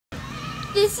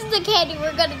This is the candy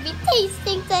we're gonna be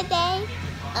tasting today.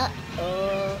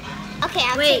 Okay,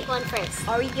 I'll take one first.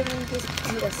 Are we giving this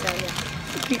to the soda?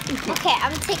 Okay,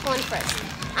 I'm gonna take one first.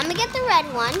 I'm gonna get the red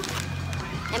one,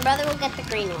 and brother will get the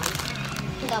green one.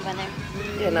 Go, brother.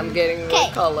 And I'm getting the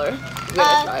color.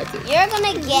 You're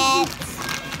gonna get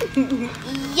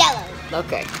yellow.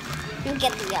 Okay. You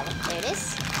get the yellow. There it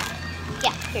is.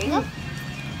 Yeah, here you go.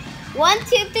 1, 2,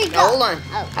 3, go. Hold on.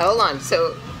 Oh. Hold on.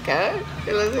 So, okay.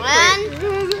 1, 2,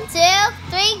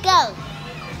 3, go.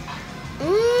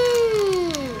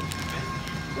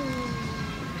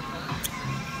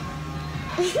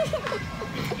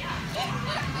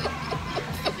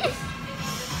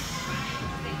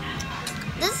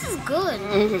 This is good.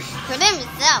 For them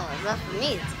it's sour, but for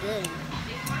me it's good.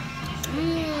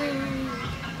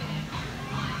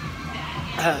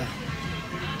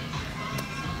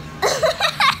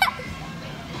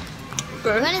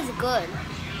 That is good.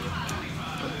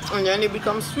 And then it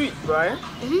becomes sweet, right?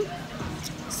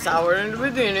 Sour in the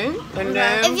beginning, and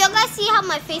then... If you guys see how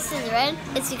my face is red,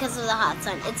 it's because of the hot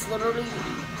sun. It's literally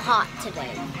hot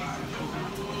today.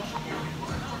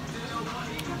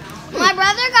 My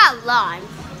brother got lime.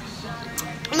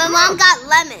 My mom got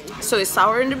lemon. So it's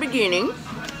sour in the beginning,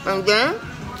 and then...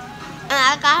 And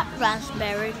I got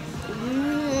raspberry.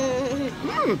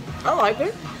 I like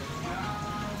it.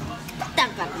 Put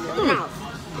that back in your mouth.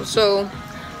 So...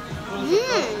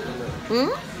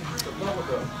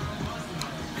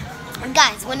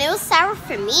 Guys, when it was sour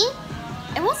for me,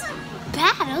 it wasn't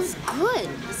bad. It was good.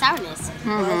 The sourness.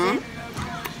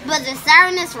 But the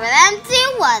sourness for them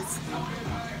too was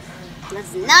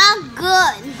not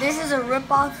good. This is a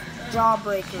rip-off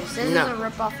Jawbreakers. This is a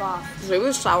rip-off off. So it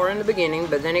was sour in the beginning,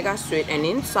 but then it got sweet, and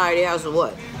inside it has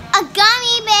what? A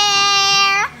gummy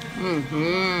bear.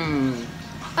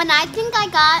 But I think I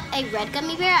got a red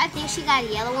gummy bear. I think she got a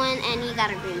yellow one, and he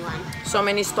got a green one. So how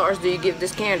many stars do you give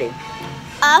this candy?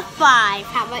 A 5.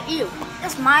 How about you?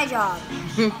 That's my job.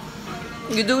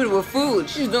 You do it with food.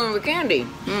 She's doing it with candy.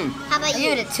 How about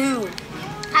you? I give it a 2.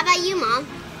 How about you, Mom?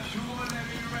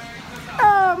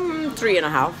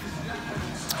 3.5.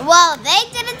 Well, they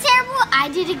did it terrible. I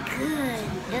did it good.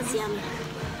 It was yummy.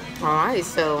 All right,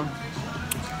 so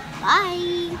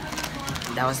Bye.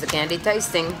 that was the candy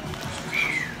tasting.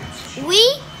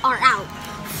 We are out.